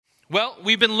Well,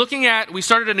 we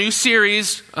started a new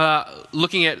series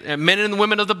looking at men and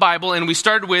women of the Bible, and we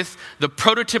started with the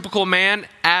prototypical man,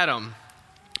 Adam.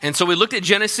 And so we looked at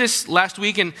Genesis last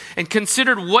week and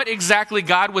considered what exactly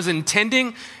God was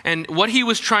intending and what he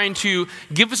was trying to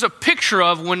give us a picture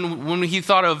of when he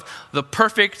thought of the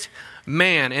perfect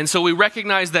man. And so we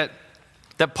recognized that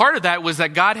part of that was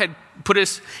that God had put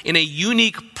us in a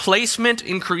unique placement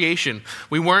in creation.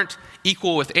 We weren't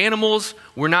equal with animals.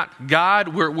 We're not God.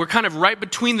 We're kind of right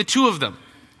between the two of them.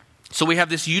 So we have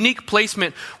this unique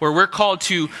placement where we're called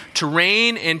to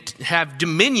reign and have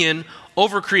dominion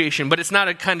over creation. But it's not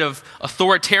a kind of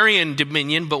authoritarian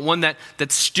dominion, but one that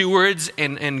stewards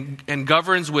and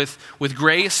governs with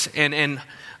grace and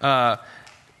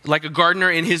like a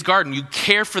gardener in his garden. You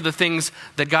care for the things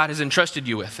that God has entrusted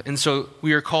you with. And so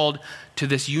we are called to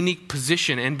this unique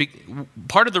position. And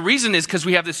part of the reason is because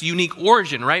we have this unique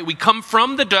origin, right? We come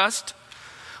from the dust.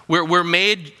 We're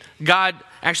made, God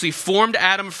actually formed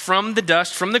Adam from the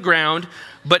dust, from the ground.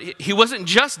 But he wasn't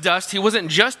just dust. He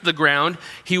wasn't just the ground.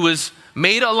 He was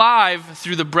made alive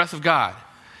through the breath of God.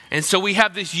 And so we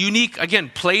have this unique,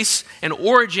 again, place and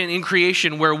origin in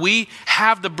creation where we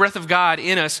have the breath of God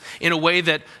in us in a way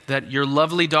that your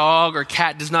lovely dog or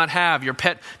cat does not have, your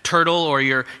pet turtle or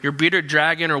your bearded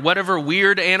dragon or whatever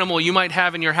weird animal you might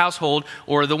have in your household,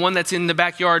 or the one that's in the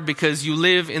backyard because you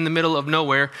live in the middle of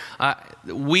nowhere.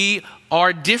 We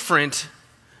are different,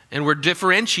 and we're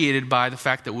differentiated by the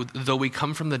fact that though we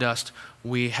come from the dust,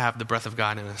 we have the breath of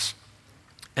God in us.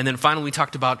 And then finally, we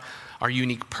talked about our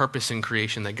unique purpose in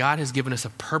creation, that God has given us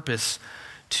a purpose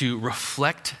to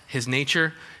reflect his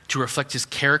nature, to reflect his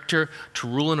character, to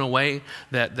rule in a way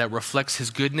that reflects his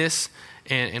goodness,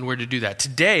 and we're to do that.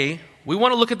 Today, we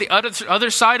want to look at the other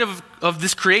side of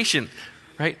this creation,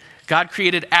 right? God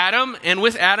created Adam, and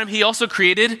with Adam, he also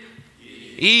created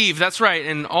Eve. That's right,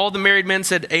 and all the married men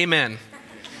said amen.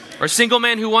 Or single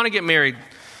men who want to get married.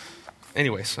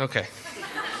 Anyways, okay.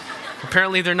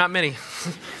 Apparently, they're not many.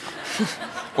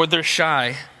 Or they're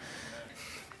shy.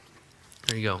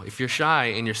 There you go. If you're shy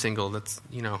and you're single, that's,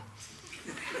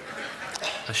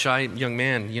 a shy young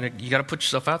man, you got to put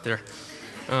yourself out there.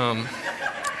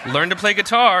 Learn to play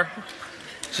guitar.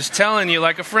 Just telling you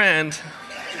like a friend.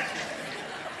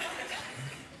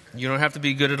 You don't have to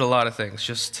be good at a lot of things.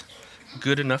 Just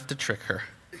good enough to trick her.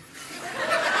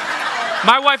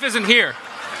 My wife isn't here,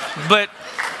 but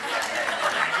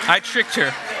I tricked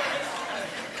her.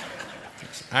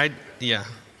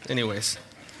 Anyways.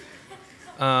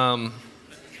 Where am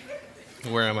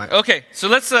I? Okay, so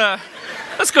let's go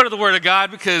to the Word of God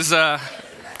because I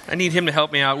need him to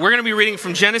help me out. We're going to be reading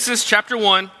from Genesis chapter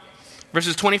 1,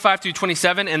 verses 25 through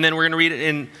 27, and then we're going to read it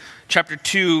in chapter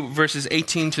 2, verses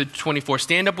 18 to 24.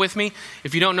 Stand up with me.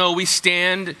 If you don't know, we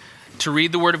stand to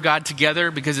read the Word of God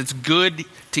together because it's good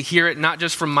to hear it not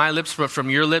just from my lips, but from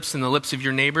your lips and the lips of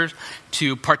your neighbors,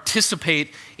 to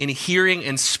participate in hearing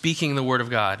and speaking the Word of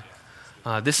God.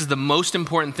 This is the most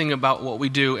important thing about what we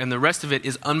do, and the rest of it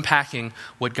is unpacking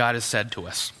what God has said to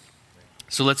us.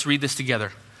 So let's read this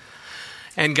together.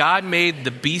 And God made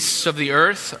the beasts of the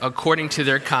earth according to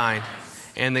their kind,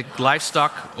 and the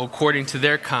livestock according to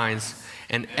their kinds,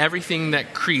 and everything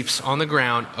that creeps on the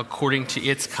ground according to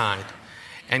its kind.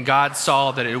 And God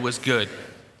saw that it was good.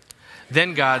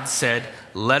 Then God said,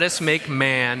 "Let us make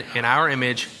man in our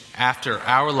image, after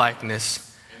our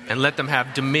likeness, and let them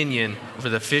have dominion over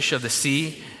the fish of the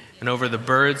sea, and over the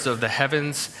birds of the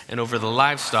heavens, and over the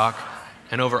livestock,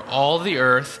 and over all the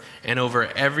earth, and over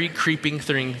every creeping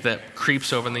thing that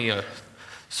creeps over the earth."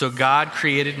 So God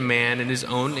created man in his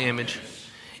own image.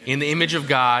 In the image of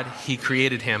God, he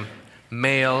created him.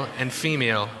 Male and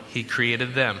female, he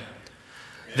created them.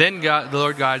 Then the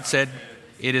Lord God said,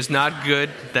 "It is not good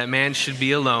that man should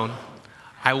be alone.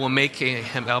 I will make a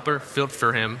helper fit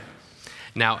for him."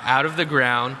 Now out of the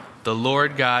ground the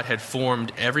Lord God had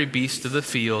formed every beast of the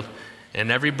field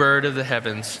and every bird of the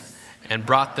heavens, and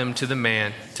brought them to the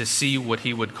man to see what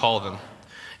he would call them.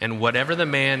 And whatever the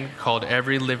man called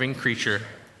every living creature,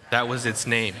 that was its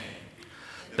name.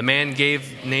 The man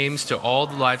gave names to all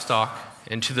the livestock,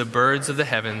 and to the birds of the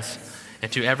heavens,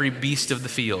 and to every beast of the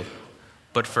field.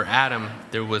 But for Adam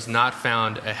there was not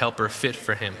found a helper fit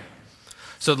for him.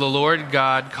 So the Lord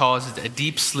God caused a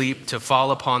deep sleep to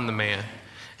fall upon the man,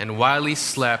 and while he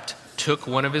slept, took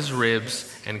one of his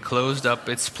ribs and closed up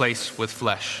its place with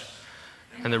flesh.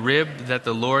 And the rib that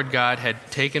the Lord God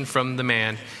had taken from the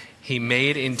man, he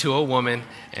made into a woman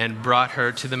and brought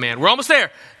her to the man. We're almost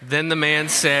there. Then the man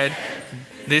said,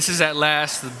 "This is at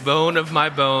last the bone of my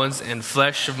bones and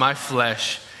flesh of my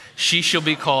flesh. She shall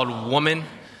be called woman,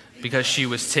 because she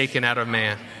was taken out of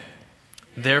man."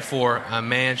 Therefore, a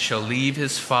man shall leave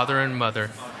his father and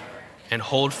mother and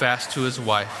hold fast to his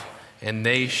wife, and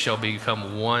they shall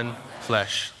become one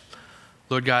flesh.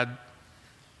 Lord God,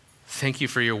 thank you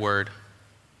for your word.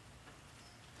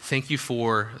 Thank you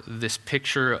for this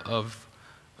picture of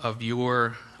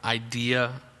your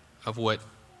idea of what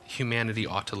humanity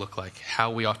ought to look like,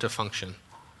 how we ought to function.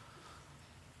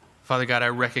 Father God, I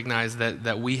recognize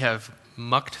that we have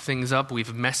mucked things up,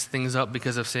 we've messed things up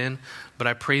because of sin, but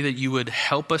I pray that you would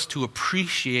help us to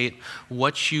appreciate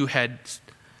what you had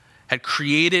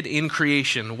created in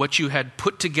creation, what you had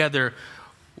put together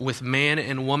with man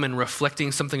and woman,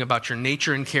 reflecting something about your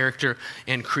nature and character,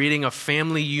 and creating a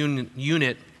family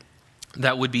unit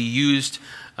that would be used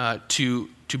to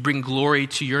bring glory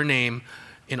to your name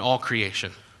in all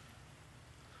creation.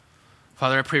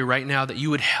 Father, I pray right now that you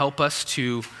would help us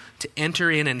to enter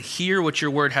in and hear what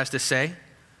your word has to say,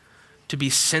 to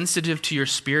be sensitive to your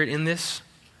spirit in this.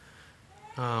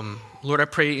 Lord, I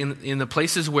pray in the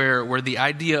places where the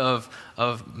idea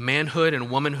of manhood and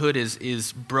womanhood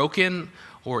is broken,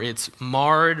 or it's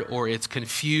marred, or it's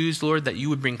confused, Lord, that you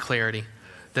would bring clarity,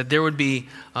 that there would be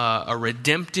a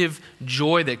redemptive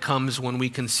joy that comes when we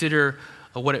consider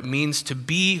what it means to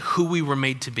be who we were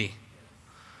made to be.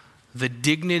 The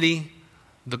dignity,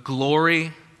 the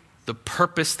glory, the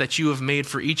purpose that you have made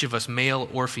for each of us, male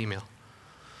or female.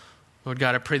 Lord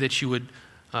God, I pray that you would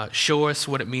show us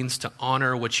what it means to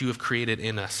honor what you have created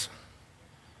in us.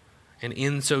 And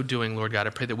in so doing, Lord God, I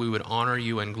pray that we would honor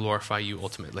you and glorify you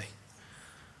ultimately.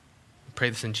 I pray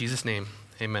this in Jesus' name.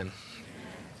 Amen.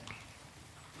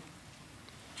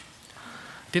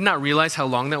 Did not realize how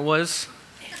long that was,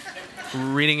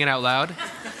 reading it out loud.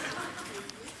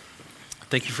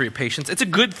 Thank you for your patience. It's a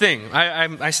good thing.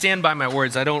 I stand by my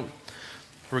words. I don't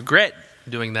regret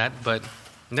doing that, but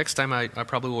next time I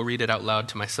probably will read it out loud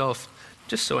to myself,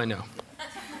 just so I know.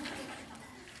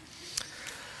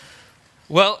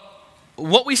 Well,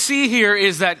 what we see here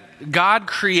is that God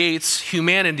creates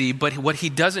humanity, but what he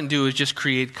doesn't do is just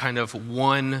create kind of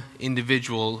one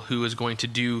individual who is going to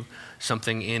do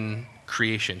something in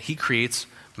creation. He creates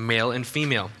male and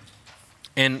female.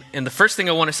 And the first thing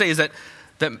I want to say is that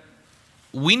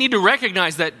we need to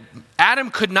recognize that Adam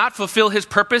could not fulfill his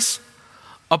purpose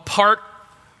apart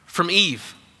from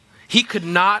Eve. He could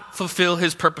not fulfill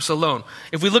his purpose alone.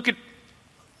 If we look at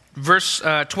verse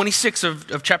 26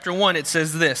 of chapter 1, it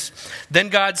says this: Then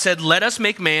God said, let us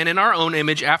make man in our own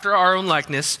image, after our own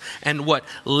likeness, and what?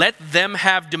 Let them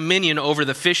have dominion over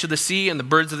the fish of the sea and the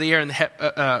birds of the air and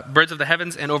the birds of the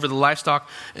heavens, and over the livestock,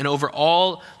 and over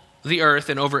all the earth,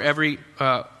 and over every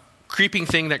creeping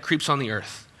thing that creeps on the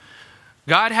earth.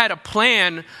 God had a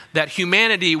plan that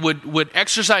humanity would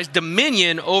exercise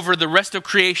dominion over the rest of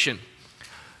creation,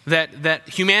 that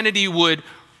humanity would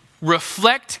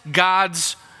reflect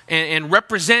God's and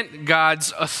represent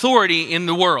God's authority in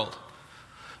the world.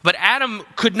 But Adam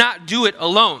could not do it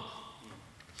alone.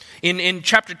 In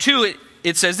chapter 2,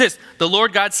 it says this: the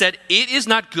Lord God said, it is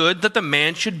not good that the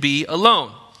man should be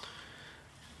alone.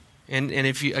 And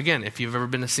if you've ever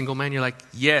been a single man, you're like,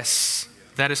 yes,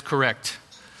 that is correct.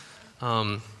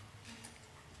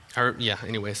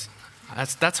 Anyways,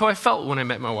 that's how I felt when I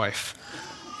met my wife.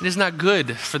 It is not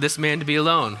good for this man to be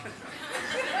alone.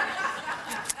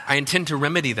 I intend to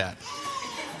remedy that.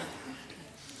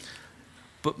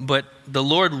 But the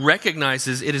Lord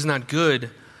recognizes it is not good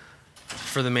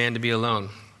for the man to be alone.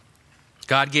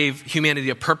 God gave humanity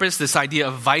a purpose, this idea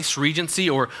of vice regency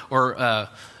or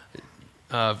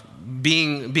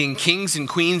being kings and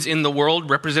queens in the world,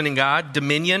 representing God,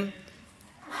 dominion.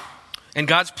 And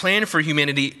God's plan for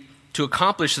humanity to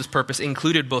accomplish this purpose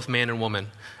included both man and woman,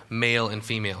 male and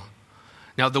female.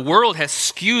 Now, the world has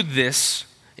skewed this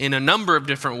in a number of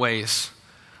different ways,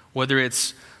 whether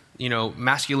it's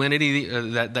masculinity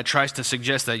that tries to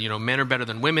suggest that men are better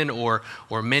than women, or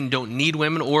men don't need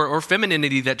women, or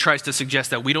femininity that tries to suggest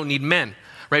that we don't need men.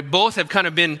 Right? Both have kind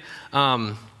of been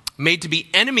made to be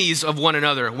enemies of one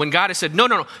another, when God has said,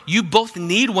 no, you both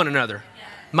need one another.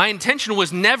 My intention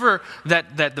was never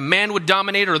that the man would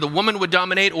dominate or the woman would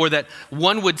dominate, or that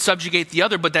one would subjugate the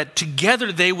other, but that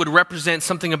together they would represent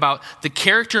something about the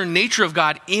character and nature of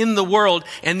God in the world,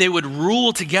 and they would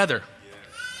rule together.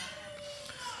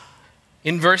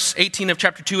 In verse 18 of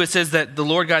chapter 2, it says that the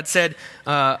Lord God said,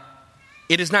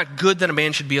 it is not good that a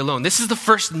man should be alone. This is the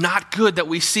first not good that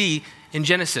we see in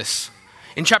Genesis.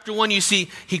 In chapter 1, you see,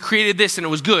 he created this and it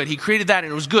was good. He created that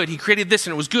and it was good. He created this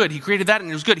and it was good. He created that and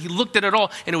it was good. He looked at it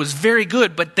all and it was very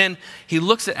good. But then he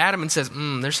looks at Adam and says,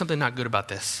 there's something not good about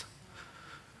this.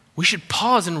 We should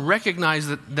pause and recognize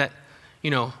that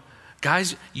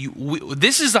guys,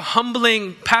 this is a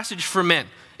humbling passage for men.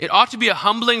 It ought to be a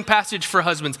humbling passage for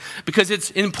husbands, because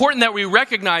it's important that we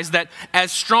recognize that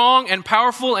as strong and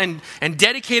powerful and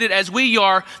dedicated as we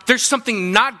are, there's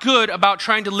something not good about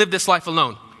trying to live this life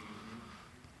alone.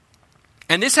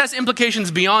 And this has implications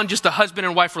beyond just a husband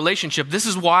and wife relationship. This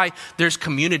is why there's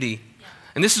community.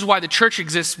 And this is why the church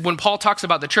exists. When Paul talks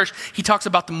about the church, he talks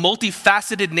about the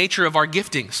multifaceted nature of our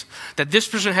giftings. That this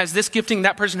person has this gifting,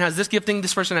 that person has this gifting,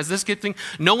 this person has this gifting.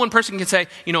 No one person can say,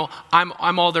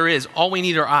 I'm all there is. All we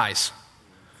need are eyes.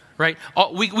 Right?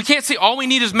 We can't say all we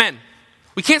need is men.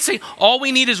 We can't say all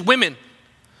we need is women.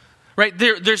 Right?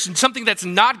 There's something that's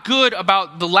not good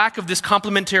about the lack of this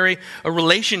complementary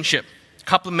relationship.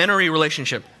 Complementary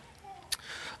relationship.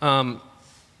 So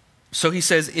he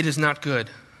says, it is not good.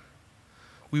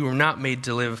 We were not made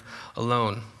to live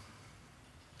alone.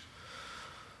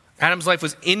 Adam's life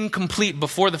was incomplete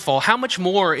before the fall. How much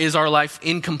more is our life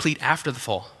incomplete after the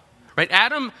fall? Right?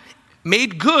 Adam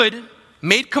made good,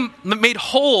 made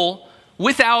whole,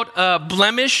 without a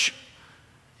blemish,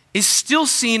 is still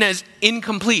seen as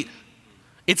incomplete.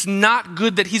 It's not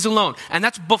good that he's alone. And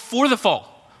that's before the fall.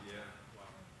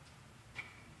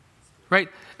 Right?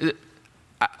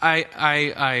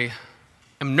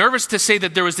 I'm nervous to say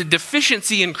that there was a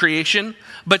deficiency in creation,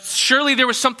 but surely there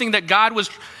was something that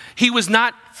he was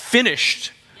not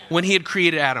finished when he had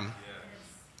created Adam.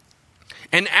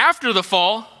 And after the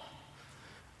fall,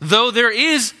 though there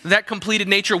is that completed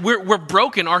nature, we're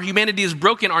broken. Our humanity is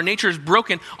broken. Our nature is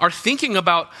broken. Our thinking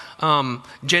about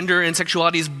gender and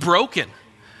sexuality is broken.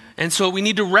 And so we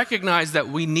need to recognize that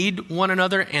we need one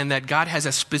another and that God has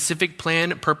a specific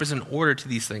plan, purpose, and order to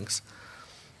these things.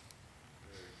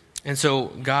 And so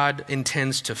God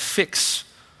intends to fix,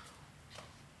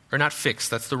 or not fix,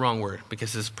 that's the wrong word,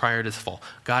 because it's prior to the fall.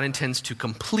 God intends to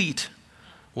complete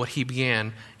what he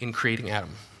began in creating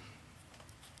Adam.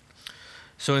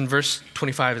 So in verse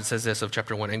 25 it says this of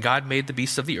chapter 1, and God made the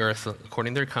beasts of the earth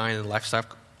according to their kind,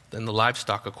 and the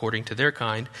livestock according to their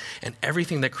kind, and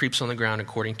everything that creeps on the ground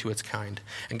according to its kind.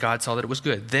 And God saw that it was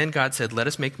good. Then God said, let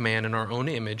us make man in our own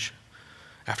image,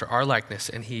 after our likeness,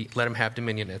 and he let him have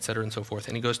dominion, etc., and so forth.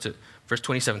 And he goes to verse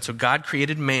 27. So God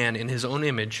created man in his own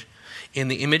image. In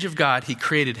the image of God, he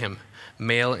created him.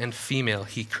 Male and female,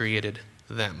 he created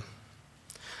them.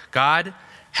 God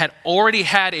had already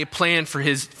had a plan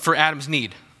for Adam's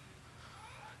need.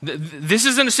 This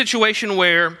isn't a situation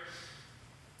where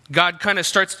God kind of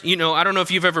starts, I don't know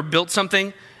if you've ever built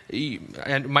something.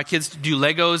 And my kids do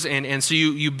Legos, and so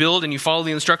you build and you follow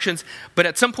the instructions, but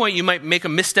at some point you might make a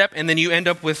misstep, and then you end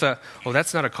up with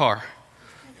that's not a car.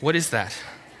 What is that?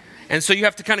 And so you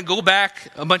have to kind of go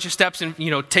back a bunch of steps and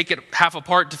take it half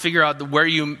apart to figure out where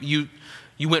you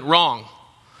went wrong.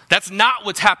 That's not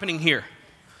what's happening here.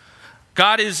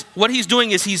 What he's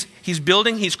doing is he's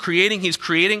building, he's creating,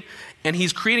 and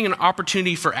he's creating an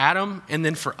opportunity for Adam and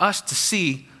then for us to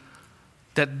see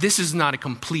that this is not a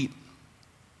complete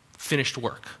finished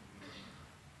work.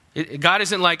 God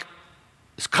isn't like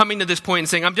coming to this point and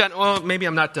saying, I'm done. Well, maybe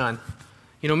I'm not done.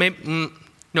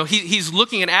 No, he's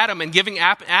looking at Adam and giving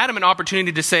Adam an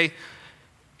opportunity to say,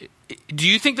 do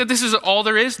you think that this is all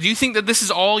there is? Do you think that this is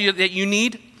all that you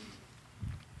need?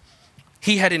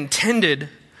 He had intended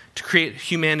to create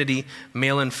humanity,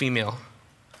 male and female.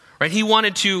 Right? He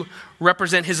wanted to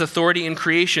represent his authority in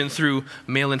creation through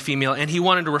male and female, and he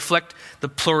wanted to reflect the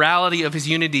plurality of his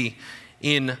unity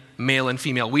in male and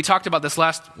female. We talked about this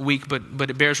last week, but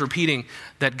it bears repeating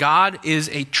that God is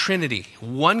a Trinity.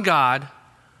 One God,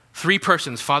 three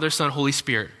persons, Father, Son, Holy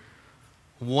Spirit.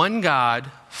 One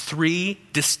God, three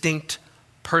distinct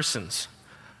persons.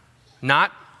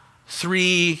 Not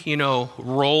three,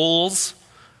 roles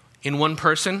in one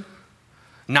person.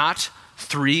 Not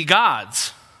three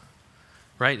gods.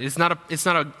 Right? It's not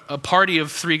a party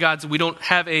of three gods. We don't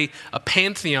have a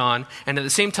pantheon, and at the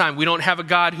same time, we don't have a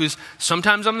God who's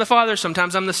sometimes I'm the Father,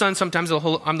 sometimes I'm the Son, sometimes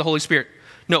I'm the Holy Spirit.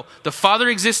 No, the Father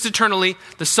exists eternally,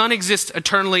 the Son exists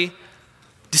eternally,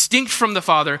 distinct from the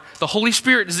Father, the Holy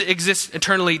Spirit exists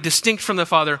eternally, distinct from the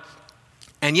Father,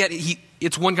 and yet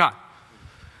it's one God.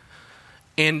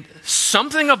 And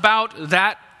something about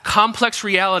that complex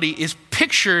reality is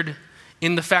pictured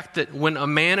in the fact that when a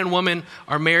man and woman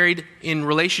are married in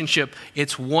relationship,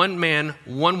 it's one man,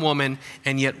 one woman,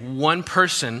 and yet one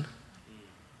person,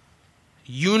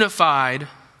 unified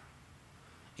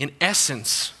in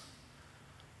essence.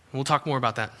 We'll talk more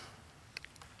about that.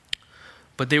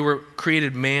 But they were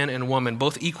created man and woman,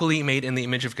 both equally made in the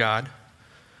image of God.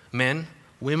 Men,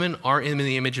 women are in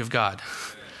the image of God.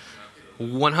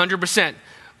 100%.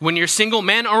 When you're single,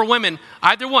 men or women,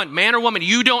 either one, man or woman,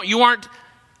 you aren't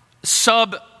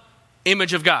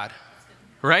sub-image of God,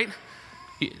 right?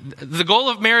 The goal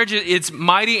of marriage, it's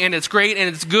mighty and it's great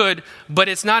and it's good, but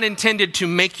it's not intended to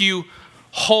make you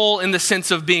whole in the sense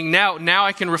of being now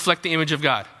I can reflect the image of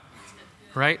God,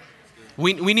 right?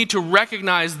 We need to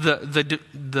recognize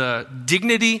the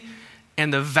dignity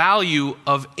and the value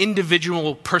of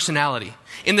individual personality.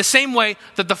 In the same way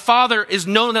that the Father is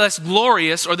no less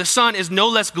glorious, or the Son is no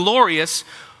less glorious,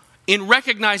 in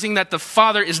recognizing that the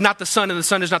Father is not the Son and the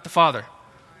Son is not the Father.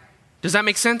 Does that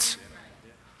make sense?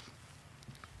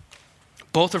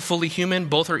 Both are fully human,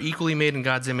 both are equally made in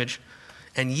God's image,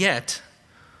 and yet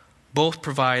both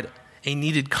provide a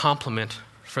needed complement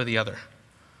for the other.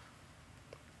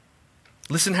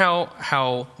 Listen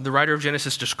how the writer of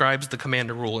Genesis describes the command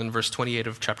to rule in verse 28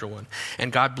 of chapter 1.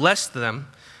 And God blessed them,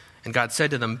 and God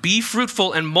said to them, "Be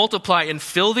fruitful and multiply and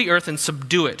fill the earth and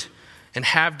subdue it, and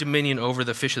have dominion over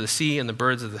the fish of the sea and the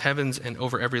birds of the heavens and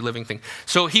over every living thing."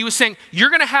 So he was saying, you're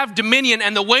going to have dominion,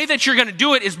 and the way that you're going to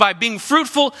do it is by being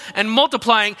fruitful and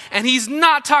multiplying. And he's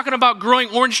not talking about growing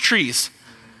orange trees.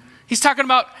 He's talking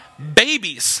about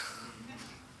babies.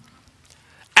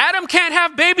 Adam can't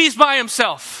have babies by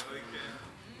himself.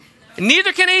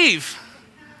 Neither can Eve.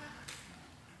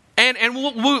 And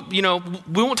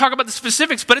we won't talk about the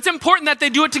specifics, but it's important that they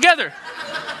do it together.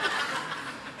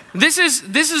 This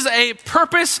is a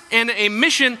purpose and a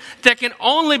mission that can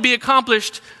only be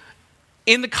accomplished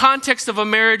in the context of a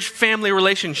marriage family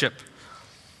relationship.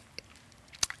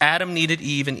 Adam needed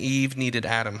Eve and Eve needed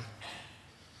Adam.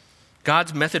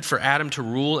 God's method for Adam to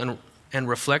rule and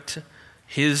reflect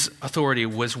his authority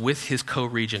was with his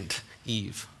co-regent,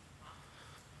 Eve.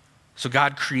 So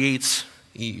God creates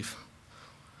Eve.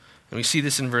 And we see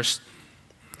this in verse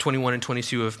 21 and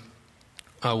 22 of,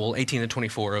 18 and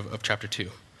 24 of chapter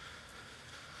 2.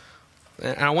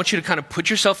 And I want you to kind of put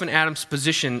yourself in Adam's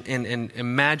position and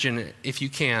imagine, if you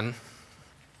can,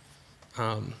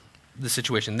 the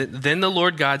situation. Then the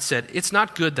Lord God said, "It's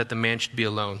not good that the man should be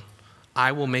alone.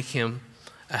 I will make him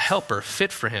a helper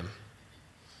fit for him."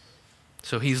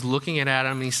 So he's looking at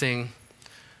Adam and he's saying,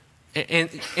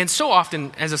 and so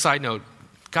often, as a side note,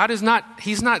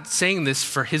 he's not saying this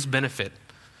for his benefit.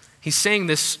 He's saying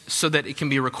this so that it can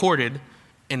be recorded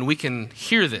and we can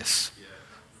hear this,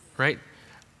 right?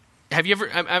 Have you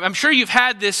ever, I'm sure you've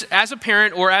had this as a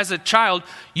parent or as a child,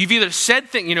 you've either said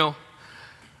things,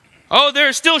 "Oh, there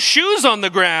are still shoes on the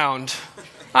ground.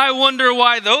 I wonder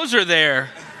why those are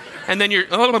there." And then you're,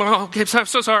 "Oh, okay, I'm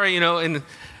so sorry," and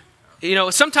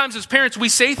sometimes as parents, we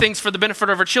say things for the benefit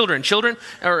of our children.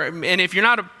 And if you're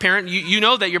not a parent, you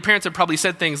know that your parents have probably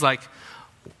said things like,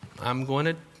 "I'm going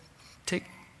to take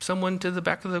someone to the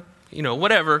back of the,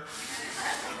 whatever."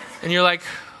 And you're like,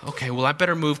 "Okay, well, I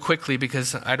better move quickly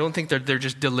because I don't think they're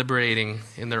just deliberating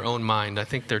in their own mind. I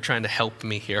think they're trying to help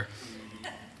me here."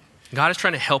 God is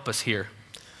trying to help us here.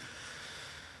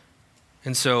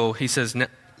 And so he says,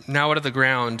 "Now out of the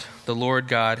ground, the Lord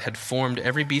God had formed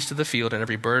every beast of the field and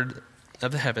every bird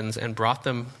of the heavens and brought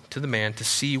them to the man to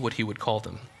see what he would call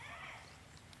them.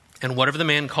 And whatever the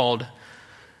man called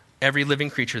every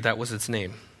living creature, that was its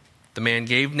name. The man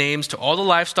gave names to all the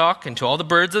livestock and to all the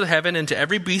birds of the heaven and to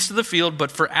every beast of the field,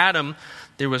 but for Adam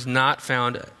there was not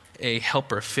found a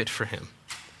helper fit for him."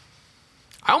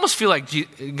 I almost feel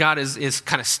like God is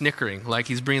kind of snickering, like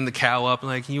he's bringing the cow up,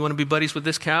 like, "You want to be buddies with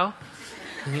this cow?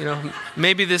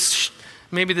 Maybe this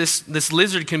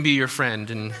lizard can be your friend,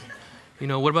 and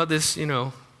what about this,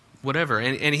 whatever."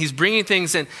 And he's bringing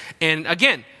things in, and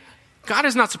again, God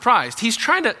is not surprised. He's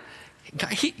trying to.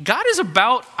 God is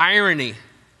about irony.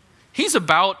 He's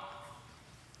about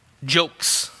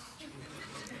jokes.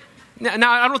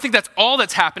 Now, I don't think that's all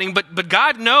that's happening, but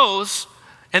God knows,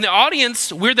 and the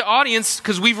audience, we're the audience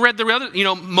because we've read the other.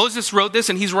 Moses wrote this,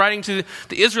 and he's writing to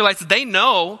the Israelites. They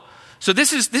know. So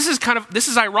this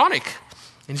is ironic.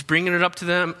 And he's bringing it up to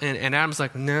them, and Adam's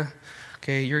like, "Nah,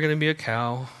 okay, you're going to be a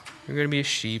cow, you're going to be a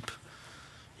sheep,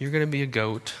 you're going to be a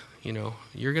goat,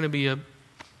 you're going to be a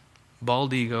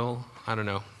bald eagle, I don't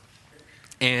know."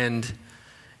 And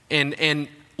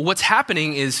what's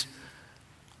happening is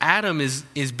Adam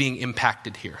is being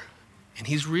impacted here. And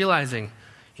he's realizing,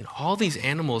 all these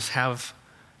animals have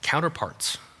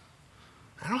counterparts.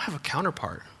 I don't have a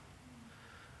counterpart.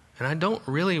 And I don't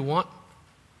really want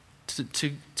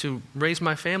to raise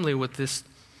my family with this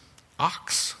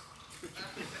ox.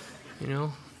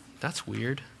 That's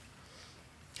weird.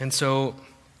 And so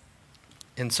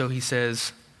he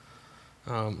says,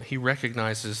 he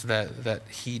recognizes that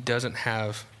he doesn't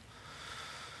have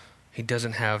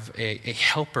a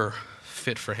helper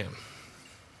fit for him.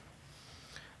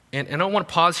 And I want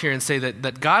to pause here and say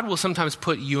that God will sometimes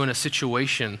put you in a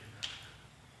situation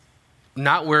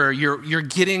not where you're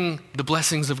getting the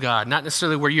blessings of God, not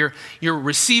necessarily where you're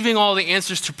receiving all the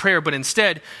answers to prayer, but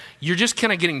instead you're just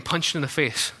kind of getting punched in the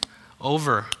face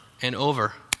over and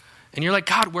over. And you're like,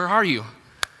 God, where are you?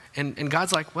 And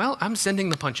God's like, well, I'm sending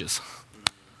the punches.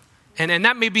 And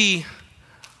that may be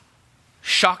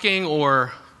shocking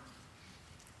or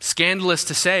scandalous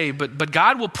to say, but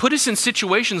God will put us in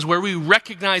situations where we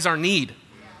recognize our need.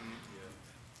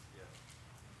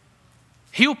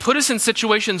 He will put us in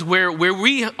situations where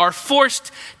we are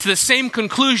forced to the same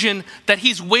conclusion that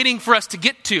he's waiting for us to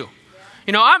get to.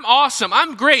 You know, I'm awesome.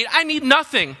 I'm great. I need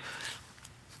nothing.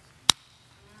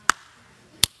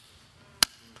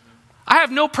 I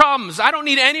have no problems. I don't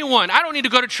need anyone. I don't need to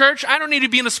go to church. I don't need to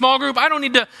be in a small group. I don't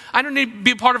need to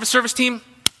be a part of a service team.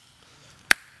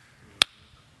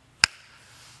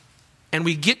 And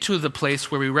we get to the place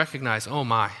where we recognize, oh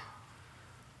my,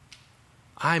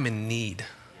 I'm in need.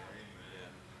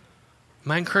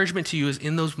 My encouragement to you is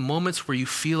in those moments where you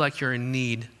feel like you're in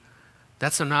need,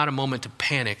 that's not a moment to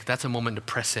panic. That's a moment to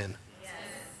press in.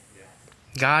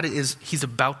 Yes. He's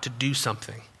about to do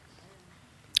something.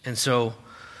 And so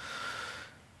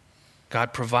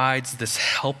God provides this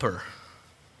helper,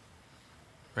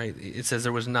 right? It says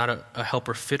there was not a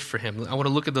helper fit for him. I want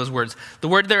to look at those words. The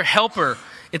word there, helper,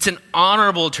 it's an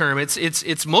honorable term.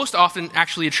 It's most often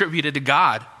actually attributed to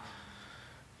God.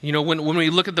 You know, when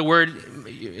we look at the word,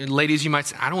 ladies, you might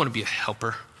say, I don't want to be a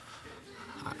helper.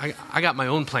 I got my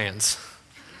own plans.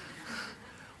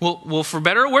 Well, for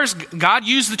better or worse, God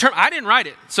used the term. I didn't write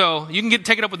it, so you can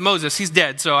take it up with Moses. He's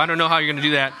dead, so I don't know how you're going to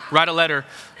do that. Write a letter,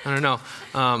 I don't know,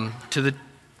 to the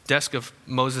desk of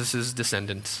Moses'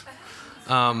 descendants.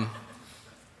 But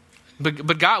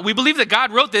God, we believe that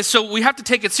God wrote this, so we have to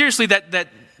take it seriously that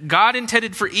God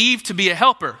intended for Eve to be a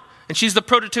helper. And she's the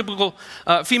prototypical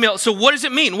female. So what does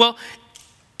it mean? Well,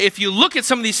 if you look at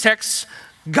some of these texts,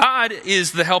 God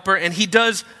is the helper, and he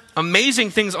does amazing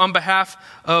things on behalf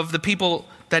of the people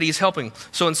that he's helping.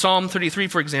 So in Psalm 33,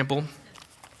 for example,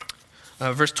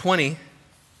 verse 20,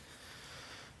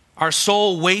 our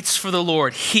soul waits for the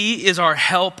Lord. He is our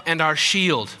help and our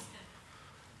shield.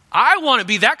 I want to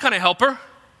be that kind of helper,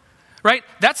 right?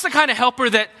 That's the kind of helper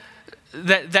that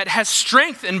has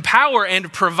strength and power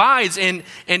and provides and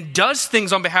does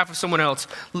things on behalf of someone else.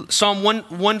 Psalm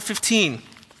 115,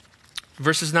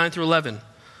 verses 9 through 11.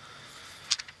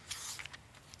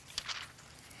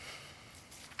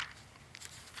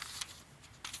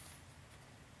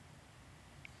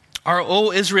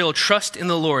 O Israel, trust in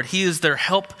the Lord. He is their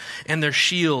help and their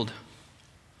shield.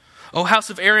 O house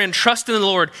of Aaron, trust in the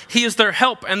Lord. He is their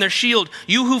help and their shield.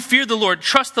 You who fear the Lord,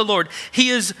 trust the Lord. He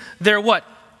is their what?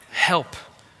 Help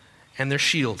and their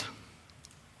shield.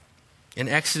 In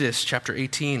Exodus chapter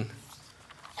 18,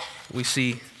 we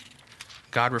see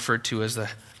God referred to as a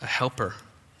helper.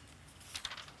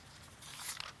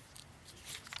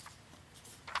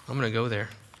 I'm going to go there.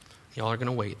 Y'all are going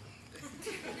to wait.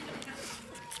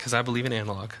 Because I believe in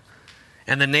analog.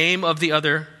 And the name of the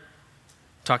other,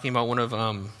 talking about one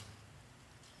of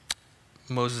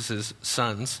Moses'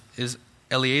 sons, is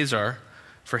Eleazar.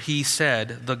 For he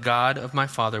said, the God of my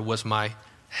father was my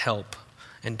help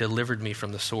and delivered me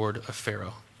from the sword of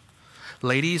Pharaoh.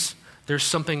 Ladies, there's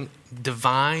something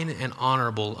divine and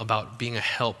honorable about being a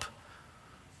help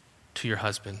to your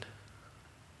husband.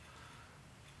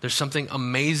 There's something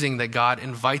amazing that God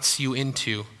invites you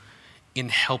into in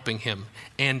helping him.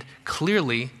 And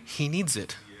clearly, he needs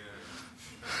it.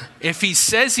 If he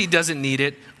says he doesn't need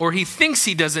it, or he thinks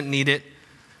he doesn't need it,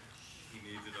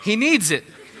 he needs it.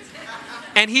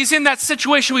 And he's in that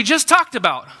situation we just talked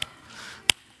about,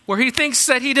 where he thinks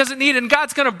that he doesn't need it, and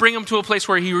God's going to bring him to a place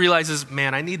where he realizes,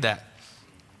 man, I need that.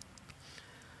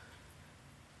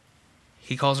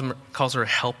 He calls her a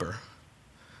helper.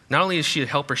 Not only is she a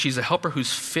helper, she's a helper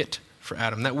who's fit for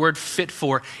Adam. That word fit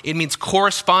for, it means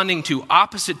corresponding to,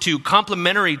 opposite to,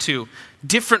 complementary to,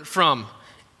 different from.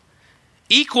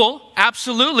 Equal,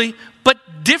 absolutely,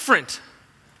 but different.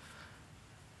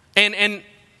 And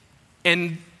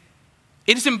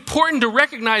it is important to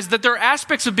recognize that there are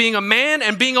aspects of being a man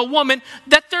and being a woman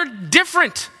that they're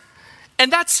different.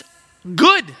 And that's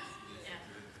good.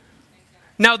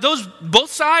 Now,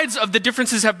 both sides of the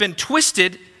differences have been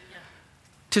twisted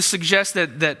to suggest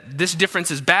that this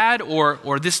difference is bad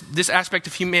or this aspect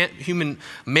of human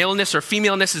maleness or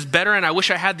femaleness is better and I wish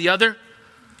I had the other.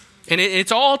 And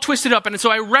it's all twisted up. And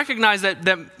so I recognize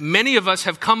that many of us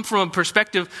have come from a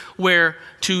perspective where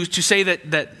to say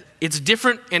that it's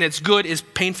different and it's good is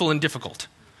painful and difficult.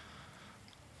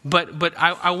 But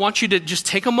I want you to just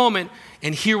take a moment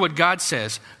and hear what God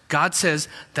says. God says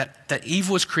that Eve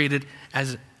was created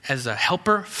as a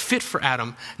helper fit for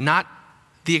Adam, not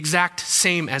the exact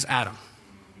same as Adam.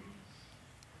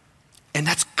 And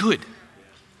that's good.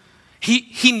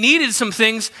 He needed some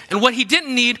things, and what he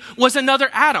didn't need was another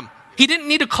Adam. He didn't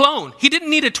need a clone. He didn't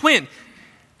need a twin.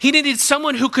 He needed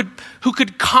someone who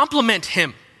could complement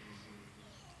him.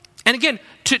 And again,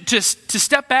 to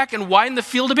step back and widen the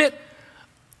field a bit,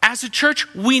 as a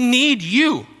church, we need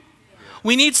you.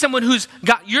 We need someone who's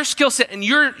got your skill set and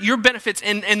your benefits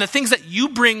and the things that you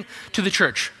bring to the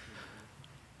church.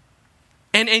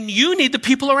 And you need the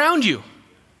people around you.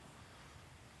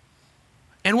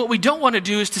 And what we don't want to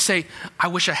do is to say, I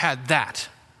wish I had that.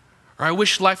 Or I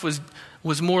wish life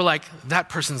was more like that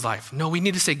person's life. No, we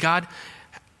need to say, God,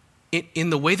 in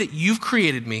the way that you've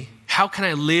created me, how can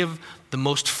I live the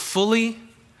most fully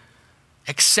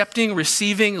accepting,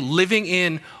 receiving, living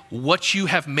in what you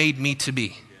have made me to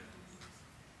be?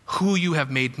 Who you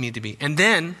have made me to be. And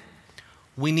then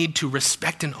we need to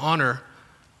respect and honor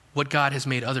what God has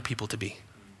made other people to be,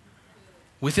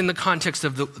 within the context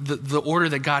of the order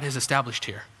that God has established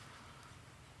here.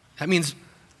 That means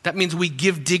we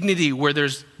give dignity where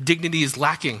there's dignity is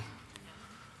lacking.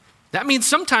 That means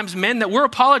sometimes, men, that we're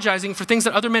apologizing for things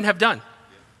that other men have done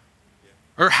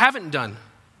or haven't done.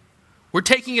 We're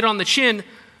taking it on the chin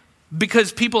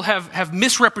because people have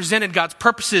misrepresented God's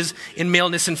purposes in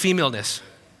maleness and femaleness.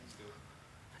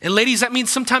 And ladies, that means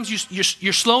sometimes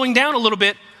you're slowing down a little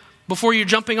bit before you're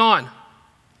jumping on.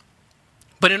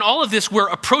 But in all of this, we're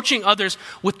approaching others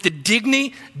with the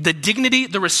dignity,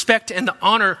 the respect, and the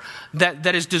honor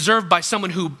that is deserved by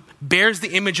someone who bears the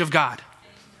image of God.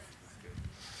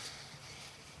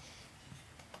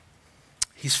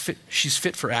 She's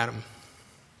fit for Adam.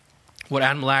 What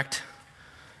Adam lacked,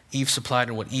 Eve supplied,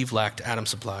 and what Eve lacked, Adam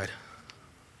supplied.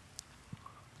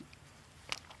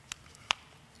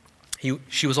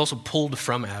 She was also pulled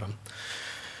from Adam.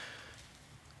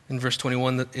 In verse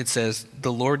 21, it says,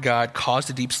 the Lord God caused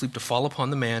a deep sleep to fall upon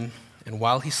the man, and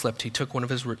while he slept, he took one of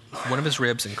his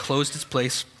ribs and closed its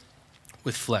place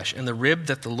with flesh. And the rib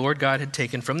that the Lord God had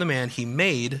taken from the man, he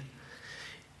made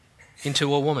into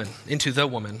the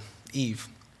woman, Eve,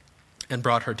 and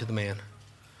brought her to the man.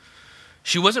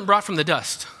 She wasn't brought from the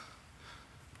dust,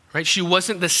 right? She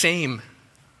wasn't the same,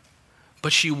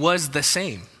 but she was the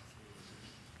same.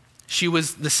 She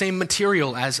was the same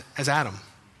material as Adam.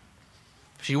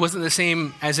 She wasn't the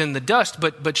same as in the dust,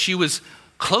 but she was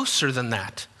closer than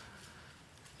that.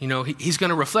 You know, he's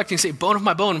going to reflect and say, bone of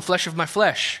my bone and flesh of my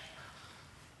flesh.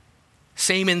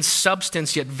 Same in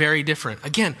substance, yet very different.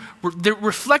 Again, they're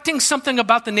reflecting something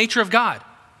about the nature of God.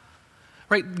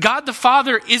 Right? God the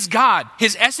Father is God.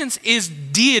 His essence is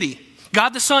deity. God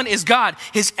the Son is God.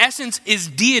 His essence is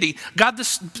deity. God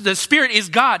the Spirit is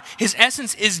God. His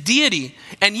essence is deity.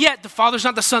 And yet the Father's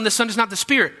not the Son is not the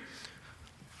Spirit.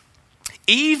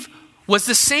 Eve was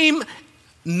the same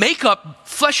makeup,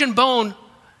 flesh and bone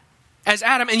as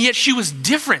Adam, and yet she was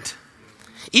different.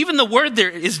 Even the word there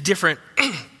is different.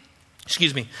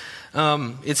 Excuse me.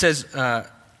 It says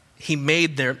he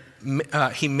made the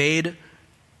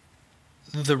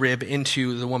rib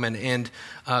into the woman, and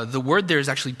the word there is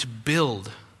actually to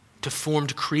build, to form,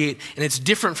 to create, and it's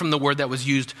different from the word that was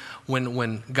used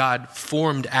when God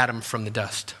formed Adam from the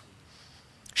dust.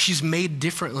 She's made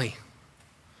differently.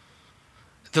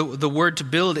 The word to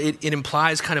build, it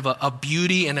implies kind of a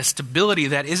beauty and a stability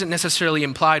that isn't necessarily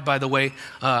implied by the way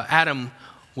Adam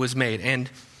was made. And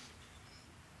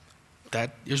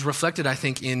that is reflected, I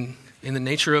think, in the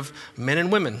nature of men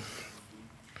and women.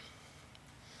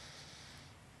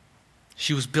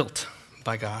 She was built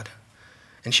by God,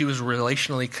 and she was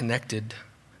relationally connected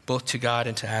both to God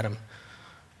and to Adam.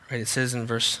 Right? It says in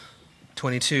verse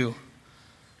 22,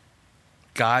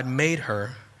 God made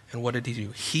her, and what did he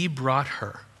do? He brought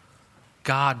her.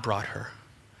 God brought her.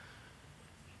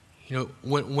 You know,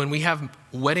 when we have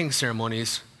wedding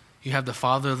ceremonies, you have the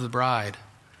father of the bride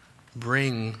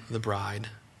bring the bride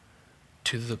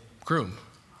to the groom.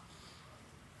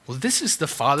 Well, this is the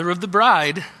father of the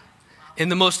bride in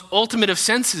the most ultimate of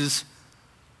senses.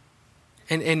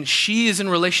 And she is in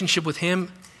relationship with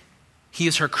him. He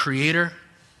is her creator.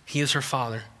 He is her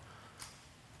father.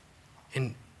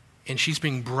 And she's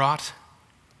being brought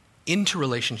into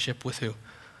relationship with who?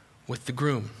 With the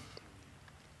groom.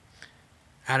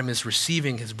 Adam is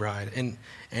receiving his bride.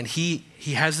 And he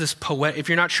has this poet. If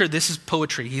you're not sure, this is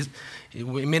poetry. It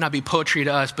may not be poetry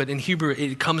to us, but in Hebrew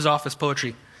it comes off as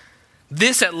poetry.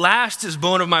 This at last is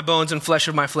bone of my bones and flesh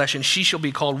of my flesh, and she shall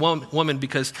be called woman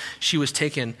because she was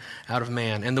taken out of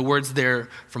man. And the words there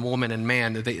from woman and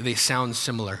man, they sound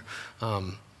similar.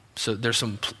 So there's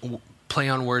some play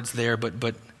on words there,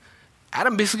 but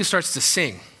Adam basically starts to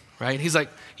sing, right? He's like,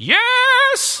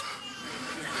 yes!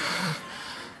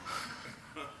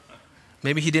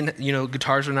 Maybe he didn't,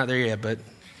 guitars were not there yet,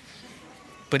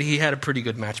 but he had a pretty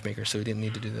good matchmaker, so he didn't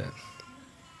need to do that.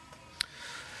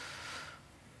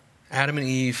 Adam and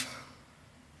Eve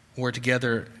were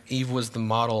together. Eve was the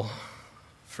model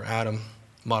for Adam.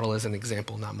 Model as an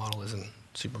example, not model as in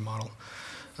supermodel.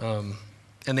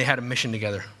 And they had a mission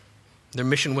together. Their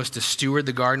mission was to steward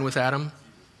the garden with Adam.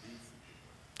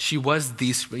 She was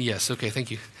yes, okay,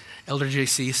 thank you. Elder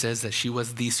JC says that she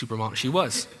was the supermodel. She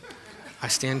was. I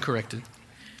stand corrected.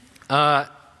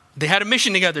 They had a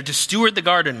mission together to steward the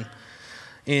garden.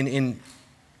 In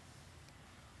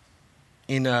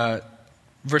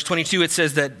verse 22, it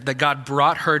says that God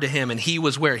brought her to him, and he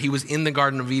was where? He was in the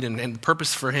Garden of Eden, and the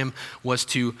purpose for him was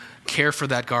to care for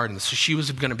that garden. So she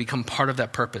was going to become part of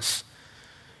that purpose.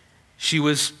 She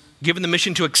was given the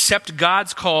mission to accept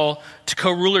God's call to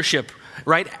co-rulership,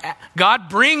 right? God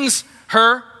brings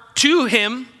her to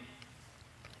him,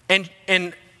 and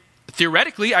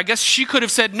theoretically, I guess she could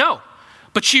have said no.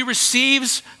 But she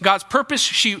receives God's purpose.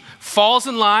 She falls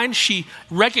in line. She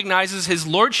recognizes his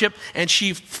lordship, and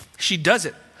she does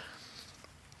it.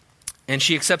 And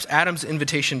she accepts Adam's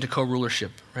invitation to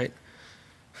co-rulership, right?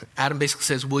 Adam basically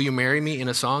says, "Will you marry me?" in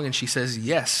a song, and she says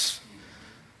yes.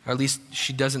 Or at least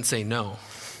she doesn't say no.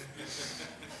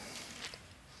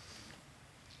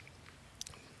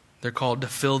 They're called to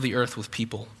fill the earth with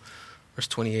people. Verse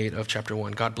 28 of chapter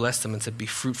 1. God blessed them and said, "Be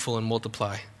fruitful and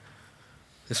multiply."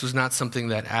 This was not something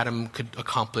that Adam could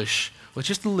accomplish with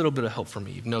just a little bit of help from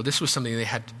Eve. No, this was something they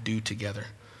had to do together.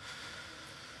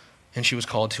 And she was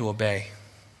called to obey.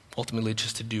 Ultimately,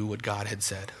 just to do what God had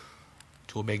said.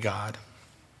 To obey God.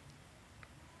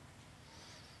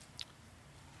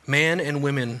 Man and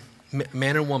woman,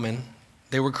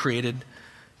 they were created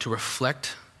to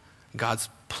reflect God's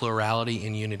plurality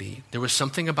and unity. There was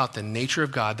something about the nature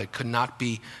of God that could not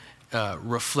be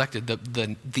reflected,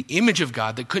 the image of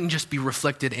God that couldn't just be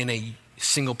reflected in a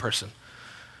single person.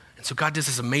 And so God does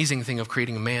this amazing thing of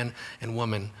creating a man and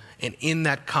woman, and in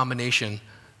that combination,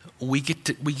 we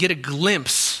get a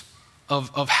glimpse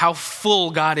of how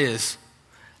full God is,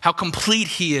 how complete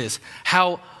he is,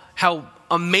 how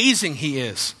amazing he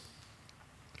is.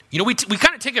 We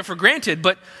kind of take it for granted,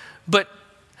 but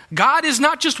God is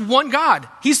not just one God.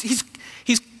 He's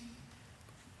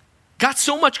got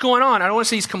so much going on. I don't want to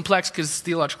say he's complex because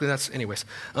theologically that's anyways.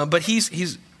 But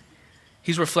he's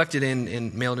reflected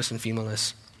in maleness and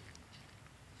femaleness.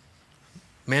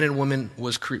 Man and woman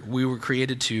we were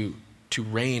created to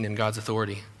reign in God's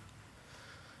authority.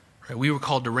 Right? We were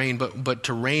called to reign, but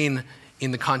to reign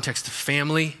in the context of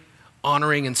family,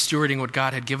 honoring and stewarding what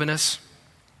God had given us.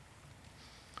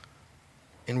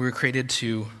 And we were created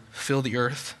to fill the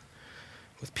earth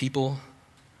with people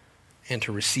and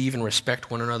to receive and respect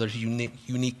one another's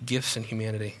unique gifts and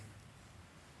humanity.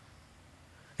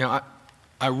 Now,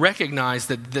 I recognize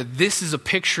that this is a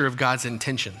picture of God's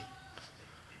intention.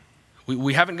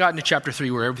 We haven't gotten to chapter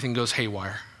 3 where everything goes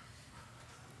haywire.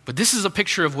 But this is a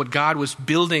picture of what God was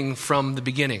building from the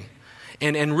beginning.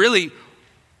 And really,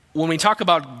 when we talk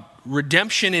about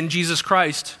redemption in Jesus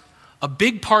Christ, a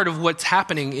big part of what's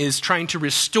happening is trying to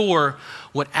restore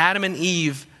what Adam and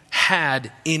Eve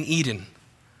had in Eden.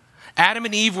 Adam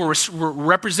and Eve were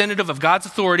representative of God's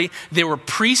authority. They were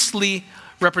priestly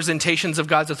representations of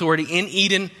God's authority in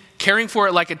Eden, caring for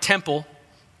it like a temple.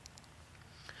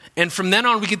 And from then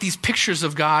on, we get these pictures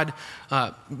of God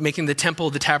making the temple,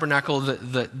 the tabernacle,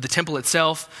 the temple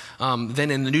itself. Then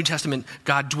in the New Testament,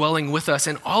 God dwelling with us.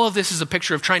 And all of this is a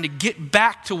picture of trying to get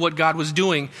back to what God was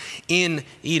doing in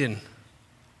Eden.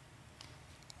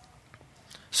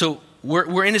 So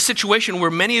we're in a situation where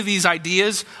many of these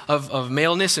ideas of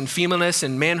maleness and femaleness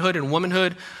and manhood and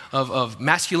womanhood, of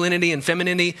masculinity and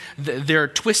femininity, they're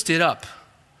twisted up.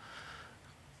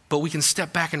 But we can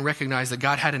step back and recognize that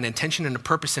God had an intention and a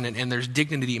purpose in it, and there's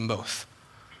dignity in both.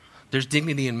 There's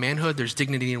dignity in manhood, there's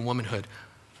dignity in womanhood.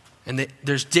 And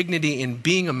there's dignity in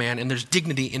being a man, and there's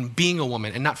dignity in being a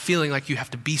woman, and not feeling like you have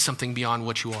to be something beyond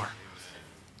what you are.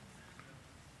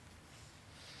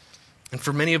 And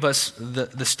for many of us,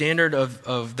 the standard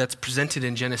of that's presented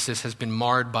in Genesis has been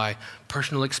marred by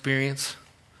personal experience,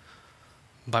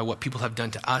 by what people have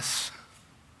done to us,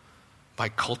 by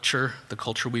culture, the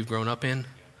culture we've grown up in,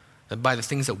 by the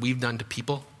things that we've done to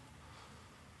people.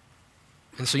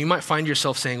 And so you might find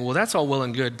yourself saying, well, that's all well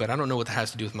and good, but I don't know what that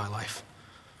has to do with my life.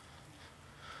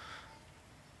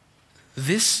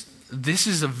 This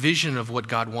is a vision of what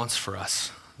God wants for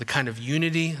us, the kind of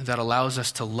unity that allows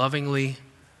us to lovingly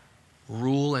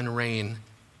rule and reign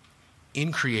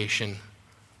in creation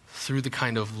through the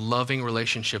kind of loving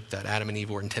relationship that Adam and Eve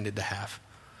were intended to have.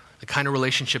 The kind of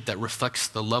relationship that reflects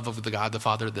the love of the God, the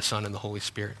Father, the Son, and the Holy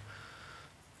Spirit.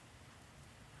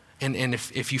 And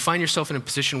if you find yourself in a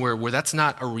position where that's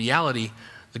not a reality,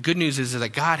 the good news is that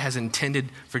God has intended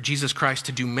for Jesus Christ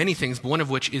to do many things, one of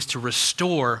which is to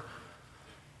restore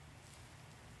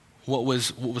what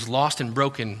was lost and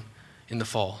broken in the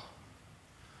fall.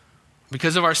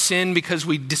 Because of our sin, because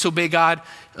we disobey God,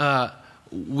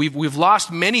 we've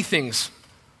lost many things.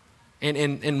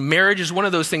 And marriage is one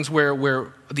of those things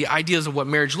where the ideas of what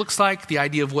marriage looks like, the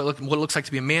idea of what it looks like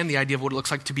to be a man, the idea of what it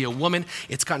looks like to be a woman,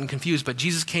 it's gotten confused. But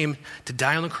Jesus came to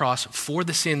die on the cross for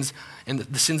the sins, and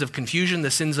the sins of confusion,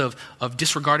 the sins of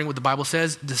disregarding what the Bible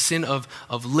says, the sin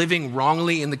of living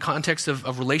wrongly in the context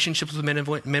of relationships with men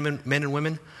and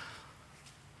women,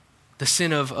 the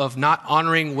sin of not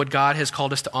honoring what God has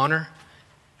called us to honor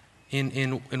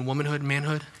in womanhood,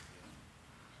 manhood.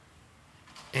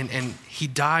 And he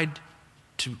died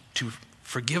to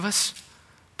forgive us,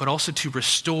 but also to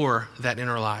restore that in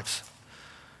our lives.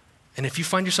 And if you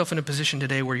find yourself in a position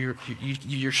today where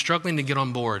you're struggling to get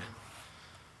on board,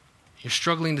 you're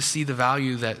struggling to see the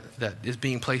value that is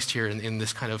being placed here in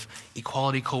this kind of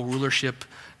equality, co-rulership,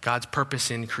 God's purpose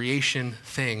in creation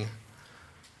thing,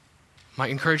 my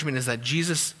encouragement is that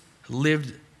Jesus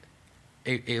lived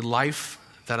a life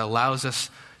that allows us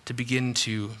to begin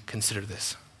to consider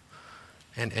this.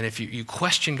 And if you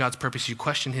question God's purpose, you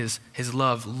question his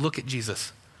love, look at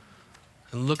Jesus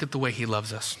and look at the way he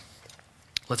loves us.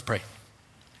 Let's pray.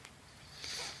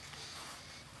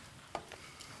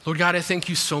 Lord God, I thank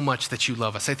you so much that you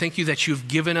love us. I thank you that you've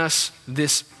given us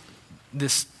this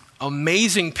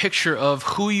amazing picture of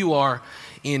who you are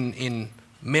in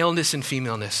maleness and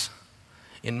femaleness,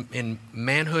 in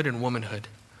manhood and womanhood.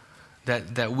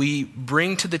 That we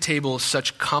bring to the table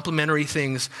such complementary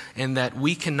things, and that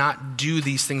we cannot do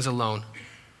these things alone.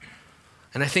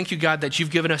 And I thank you, God, that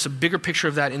you've given us a bigger picture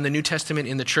of that in the New Testament,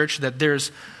 in the church, that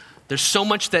there's so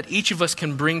much that each of us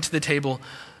can bring to the table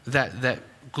that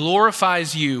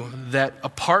glorifies you, that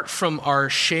apart from our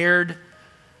shared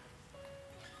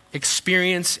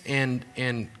experience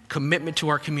and commitment to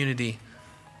our community,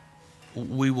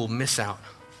 we will miss out.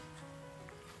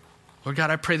 Lord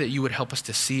God, I pray that you would help us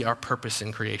to see our purpose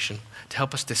in creation, to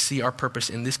help us to see our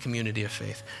purpose in this community of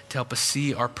faith, to help us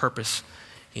see our purpose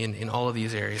in all of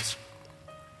these areas.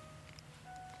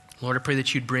 Lord, I pray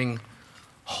that you'd bring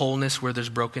wholeness where there's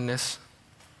brokenness,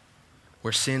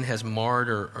 where sin has marred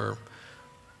or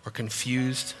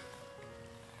confused,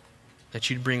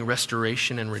 that you'd bring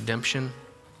restoration and redemption,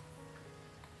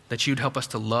 that you'd help us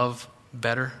to love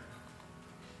better,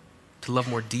 to love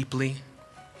more deeply,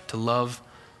 to love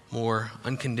more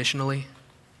unconditionally.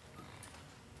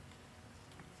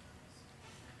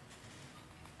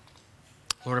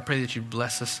 Lord, I pray that you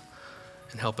bless us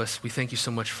and help us. We thank you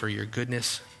so much for your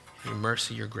goodness, your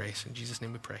mercy, your grace. In Jesus'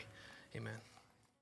 name we pray. Amen.